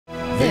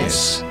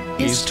This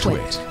is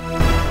Twit.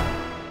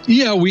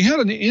 Yeah, we had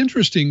an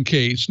interesting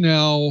case.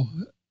 Now,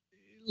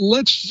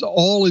 let's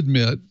all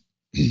admit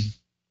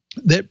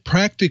that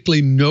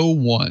practically no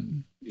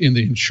one in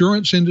the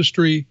insurance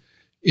industry,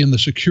 in the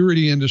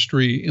security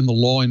industry, in the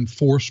law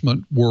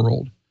enforcement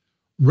world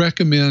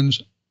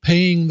recommends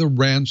paying the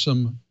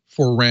ransom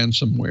for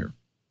ransomware.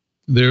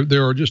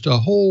 There are just a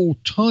whole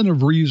ton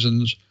of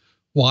reasons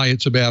why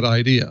it's a bad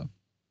idea.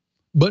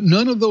 But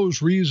none of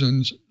those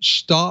reasons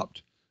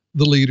stopped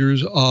the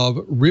leaders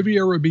of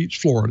Riviera Beach,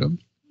 Florida,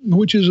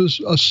 which is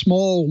a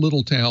small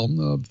little town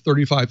of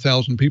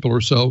 35,000 people or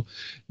so,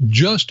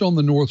 just on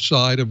the north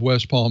side of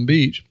West Palm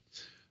Beach,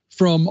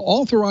 from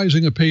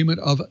authorizing a payment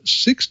of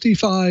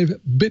 65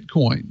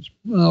 Bitcoins,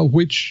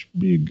 which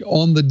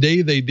on the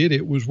day they did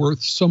it was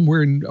worth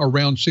somewhere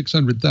around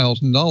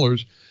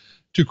 $600,000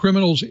 to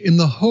criminals in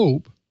the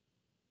hope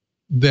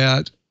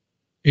that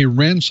a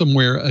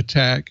ransomware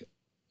attack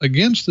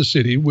against the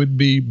city would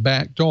be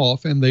backed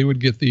off and they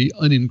would get the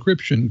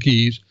unencryption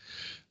keys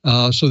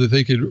so that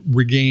they could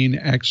regain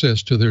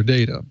access to their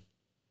data.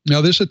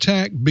 Now, this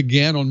attack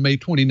began on May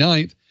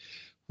 29th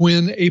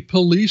when a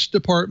police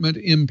department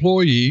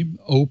employee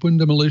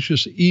opened a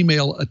malicious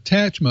email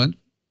attachment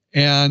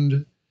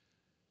and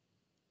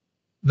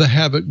the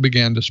havoc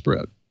began to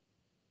spread.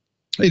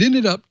 It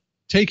ended up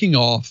taking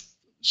off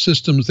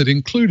systems that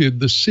included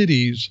the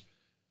city's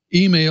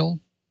email,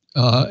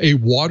 a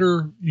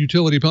water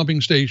utility pumping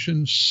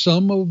station,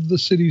 some of the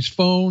city's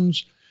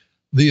phones,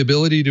 the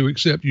ability to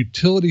accept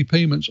utility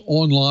payments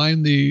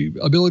online, the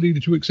ability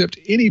to accept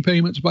any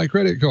payments by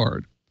credit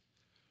card.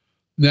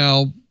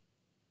 Now,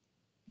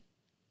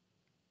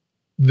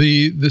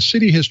 the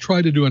city has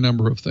tried to do a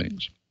number of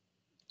things.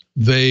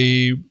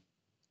 They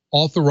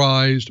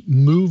authorized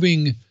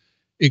moving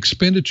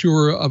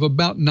expenditure of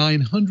about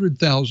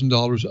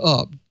 $900,000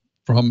 up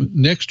from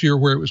next year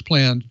where it was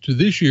planned to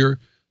this year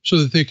so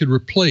that they could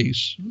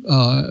replace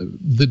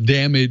the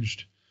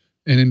damaged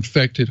and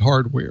infected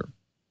hardware.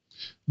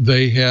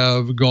 They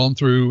have gone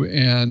through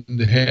and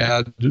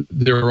had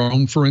their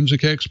own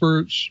forensic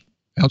experts,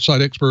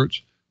 outside experts,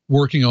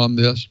 working on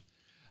this.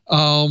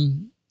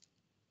 And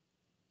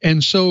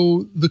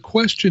so the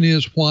question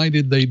is, why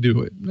did they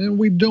do it? And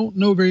we don't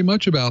know very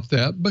much about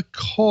that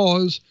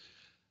because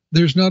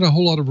there's not a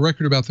whole lot of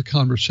record about the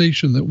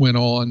conversation that went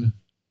on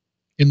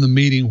in the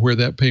meeting where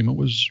that payment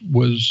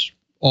was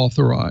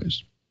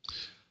authorized.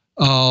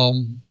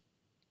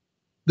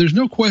 There's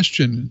no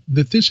question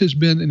that this has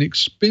been an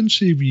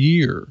expensive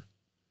year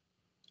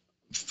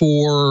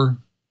for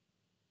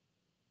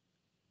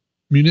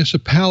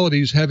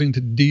municipalities having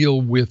to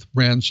deal with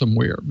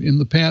ransomware. In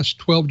the past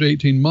 12 to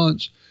 18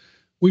 months,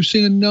 we've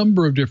seen a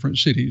number of different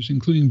cities,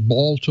 including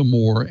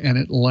Baltimore and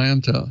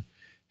Atlanta,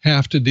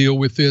 have to deal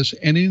with this.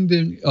 And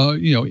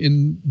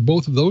in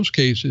both of those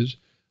cases,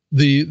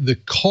 the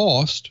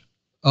cost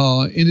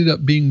ended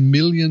up being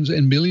millions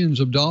and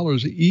millions of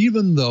dollars,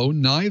 even though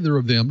neither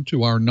of them,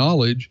 to our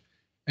knowledge,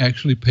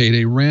 actually paid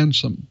a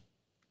ransom.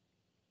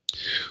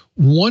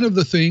 One of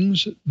the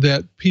things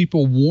that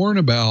people warn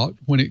about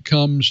when it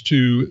comes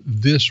to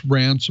this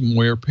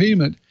ransomware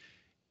payment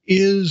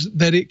is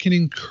that it can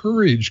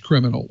encourage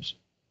criminals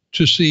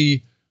to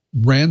see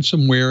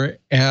ransomware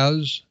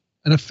as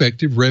an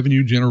effective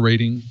revenue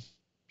generating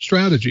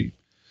strategy.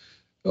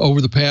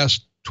 Over the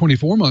past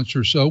 24 months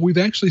or so, we've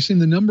actually seen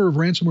the number of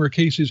ransomware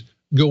cases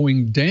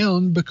going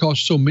down because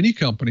so many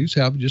companies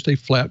have just a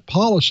flat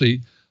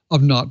policy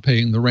of not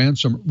paying the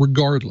ransom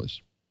regardless.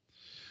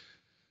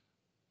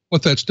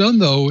 What that's done,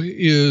 though,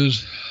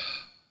 is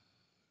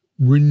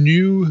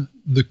renew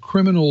the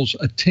criminals'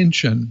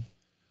 attention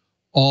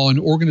on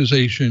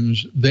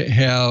organizations that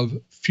have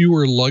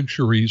fewer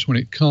luxuries when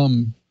it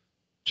comes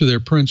to their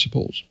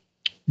principles.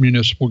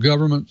 Municipal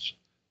governments,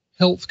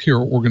 healthcare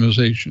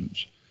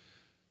organizations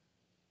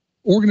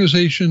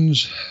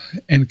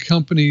and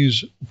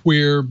companies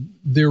where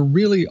there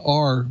really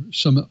are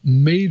some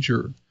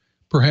major,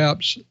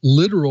 perhaps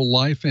literal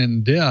life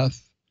and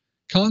death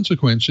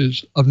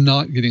consequences of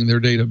not getting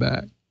their data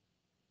back.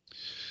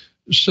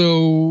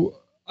 So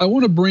I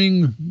want to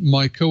bring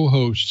my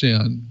co-hosts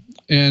in.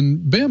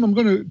 And Bam, I'm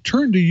going to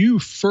turn to you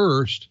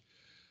first.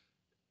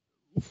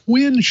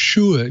 When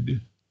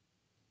should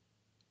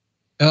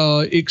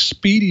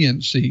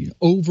expediency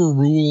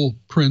overrule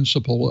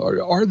principle?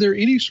 Are there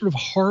any sort of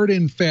hard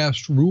and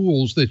fast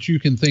rules that you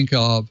can think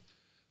of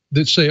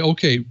that say,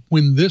 okay,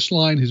 when this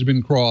line has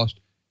been crossed,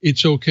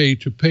 it's okay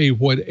to pay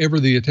whatever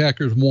the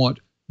attackers want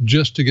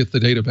just to get the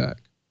data back?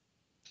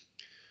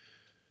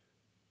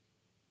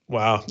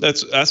 Wow,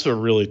 that's a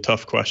really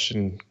tough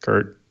question,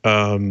 Curt.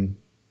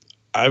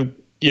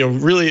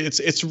 Really,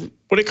 it's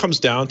when it comes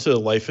down to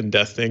life and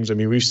death things. I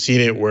mean, we've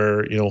seen it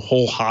where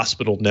whole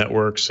hospital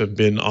networks have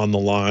been on the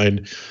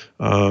line,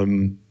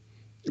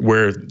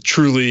 where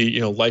truly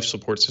life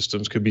support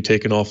systems could be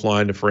taken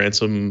offline if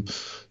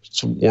ransoms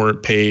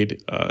weren't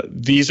paid.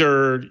 These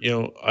are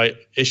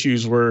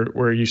issues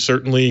where you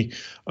certainly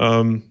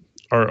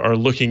are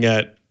looking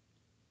at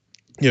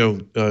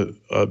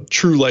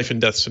true life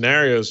and death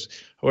scenarios.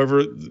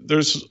 However,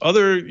 there's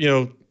other,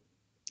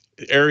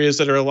 areas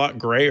that are a lot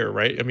grayer,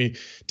 right? I mean,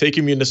 take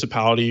a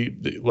municipality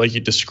like you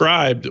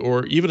described,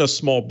 or even a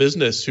small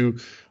business who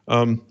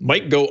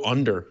might go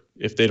under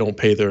if they don't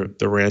pay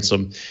the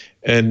ransom.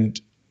 And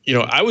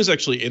I was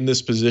actually in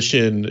this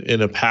position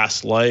in a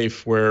past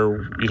life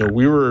where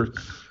we were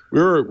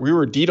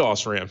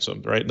DDoS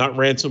ransomed, right? Not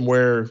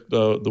ransomware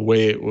the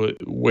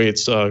way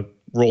it's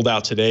rolled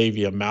out today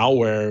via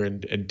malware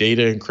and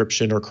data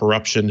encryption or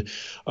corruption,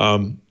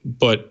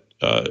 but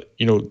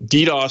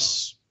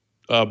DDoS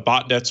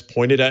botnets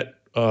pointed at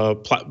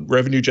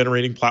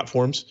revenue-generating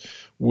platforms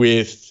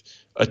with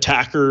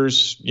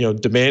attackers,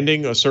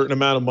 demanding a certain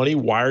amount of money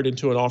wired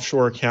into an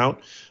offshore account,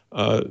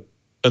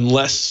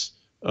 unless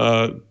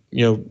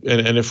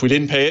and if we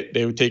didn't pay it,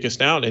 they would take us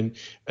down.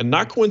 And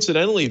not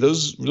coincidentally,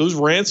 those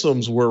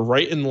ransoms were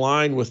right in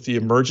line with the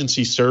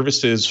emergency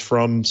services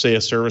from, say,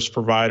 a service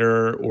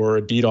provider or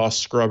a DDoS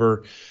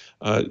scrubber.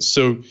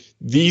 So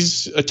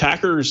these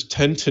attackers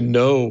tend to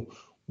know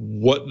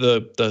what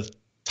the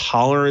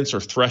tolerance or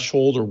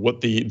threshold, or what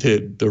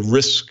the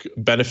risk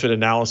benefit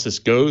analysis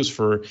goes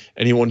for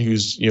anyone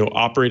who's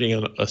operating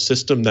on a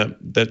system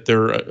that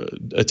they're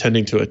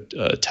attending to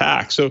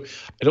attack. So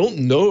I don't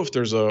know if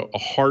there's a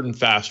hard and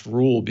fast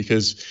rule,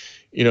 because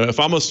if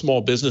I'm a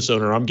small business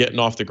owner, I'm getting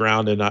off the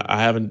ground and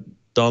I haven't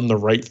done the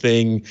right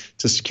thing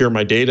to secure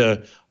my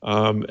data,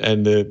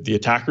 and the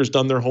attacker's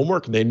done their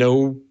homework and they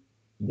know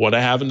what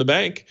I have in the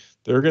bank,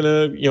 they're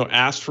gonna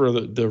ask for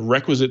the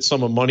requisite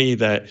sum of money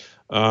that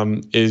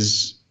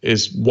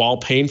is, while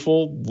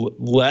painful,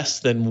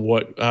 less than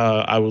what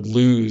I would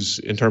lose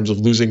in terms of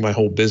losing my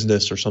whole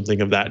business or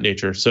something of that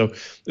nature. So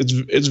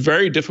it's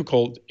very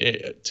difficult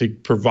to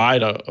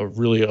provide a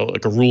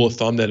rule of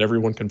thumb that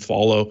everyone can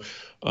follow.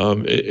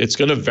 It's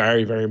going to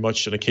vary very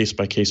much on a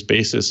case-by-case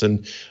basis,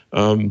 and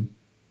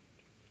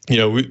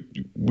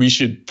we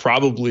should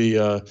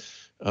probably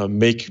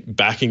make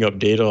backing up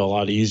data a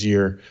lot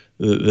easier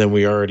than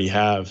we already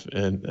have,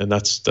 and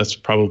that's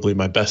probably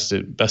my best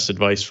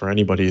advice for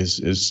anybody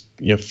is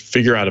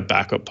figure out a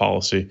backup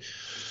policy.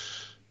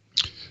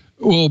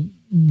 Well,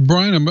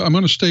 Brian, I'm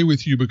going to stay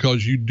with you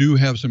because you do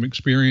have some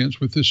experience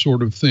with this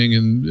sort of thing,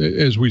 and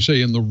as we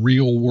say, in the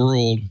real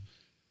world.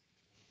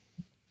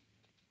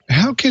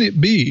 How can it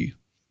be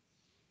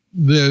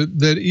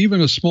that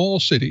even a small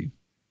city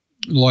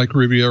like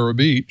Riviera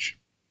Beach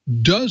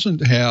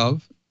doesn't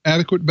have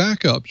adequate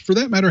backups? For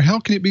that matter, how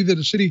can it be that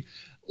a city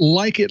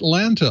like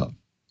Atlanta,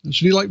 a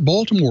city like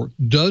Baltimore,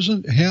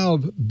 doesn't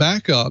have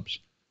backups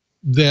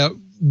that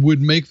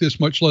would make this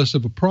much less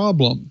of a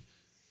problem?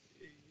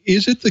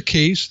 Is it the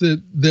case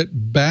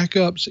that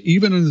backups,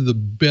 even under the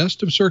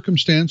best of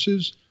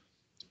circumstances,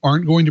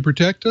 aren't going to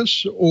protect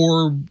us?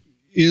 Or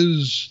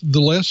is the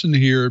lesson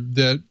here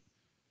that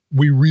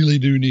we really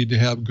do need to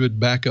have good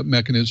backup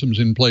mechanisms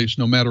in place,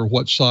 no matter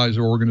what size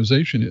our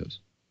organization is?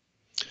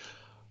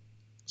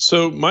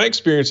 So my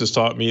experience has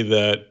taught me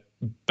that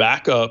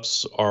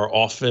backups are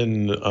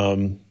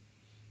often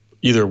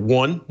either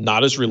one,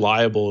 not as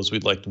reliable as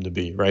we'd like them to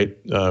be, right?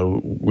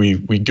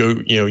 We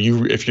go,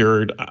 if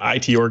you're an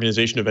IT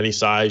organization of any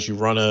size, you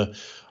run a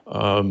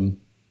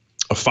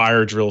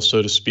fire drill,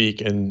 so to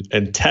speak,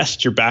 and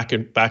test your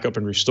backup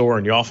and restore,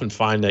 and you often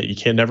find that you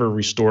can never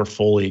restore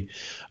fully.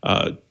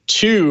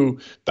 Two,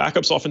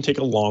 backups often take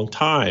a long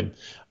time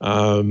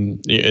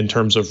in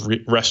terms of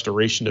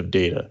restoration of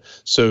data.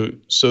 So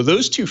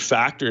those two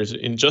factors,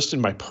 in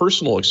my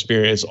personal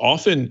experience,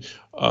 often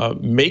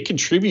may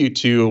contribute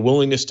to a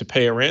willingness to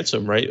pay a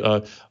ransom, right?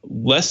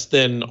 Less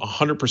than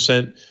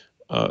 100%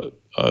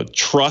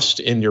 trust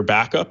in your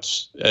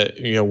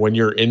backups. When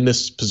you're in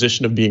this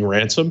position of being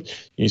ransomed,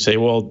 you say,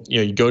 well,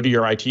 you go to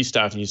your IT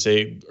staff and you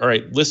say, all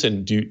right,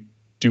 listen,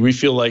 do we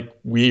feel like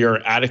we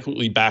are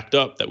adequately backed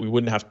up that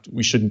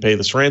we shouldn't pay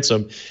this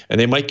ransom? And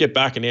they might get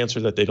back an answer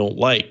that they don't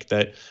like,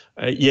 that,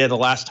 the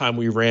last time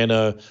we ran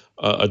a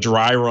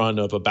dry run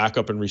of a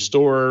backup and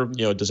restore,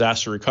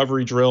 disaster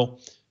recovery drill,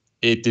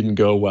 it didn't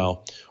go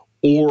well.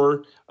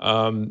 Or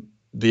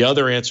the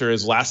other answer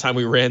is, last time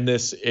we ran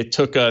this, it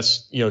took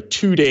us,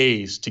 2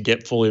 days to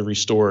get fully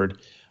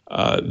restored.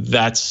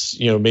 That's,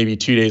 maybe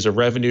 2 days of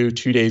revenue,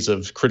 2 days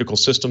of critical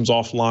systems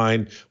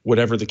offline,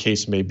 whatever the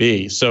case may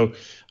be. So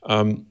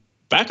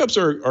backups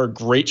are a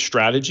great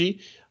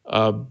strategy,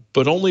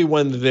 but only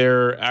when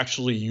they're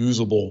actually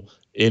usable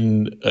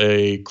in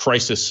a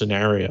crisis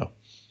scenario.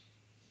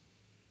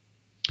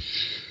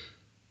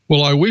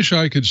 Well, I wish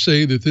I could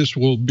say that this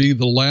will be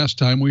the last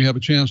time we have a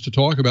chance to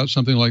talk about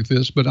something like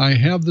this, but I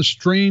have the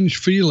strange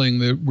feeling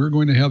that we're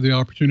going to have the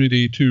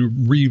opportunity to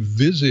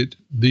revisit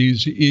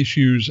these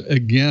issues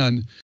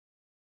again.